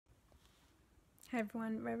Hi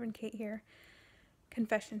everyone, Reverend Kate here.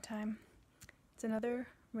 Confession time. It's another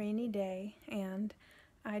rainy day and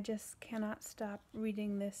I just cannot stop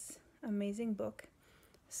reading this amazing book.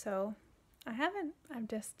 So I've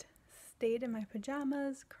just stayed in my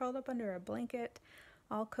pajamas, curled up under a blanket,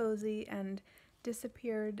 all cozy, and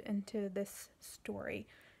disappeared into this story.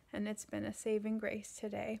 And it's been a saving grace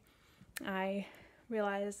today. I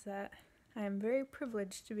realize that I am very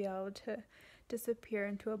privileged to be able to disappear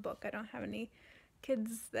into a book. I don't have any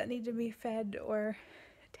kids that need to be fed or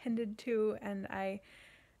tended to, and I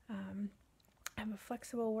have a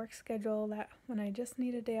flexible work schedule that when I just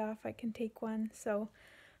need a day off I can take one. So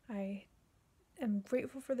I am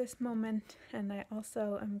grateful for this moment, and I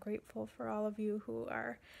also am grateful for all of you who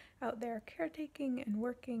are out there caretaking and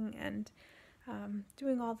working and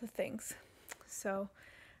doing all the things. So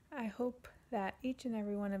I hope that each and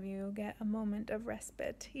every one of you get a moment of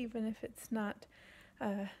respite, even if it's not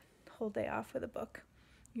a whole day off with a book.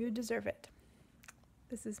 You deserve it.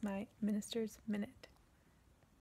 This is my Minister's Minute.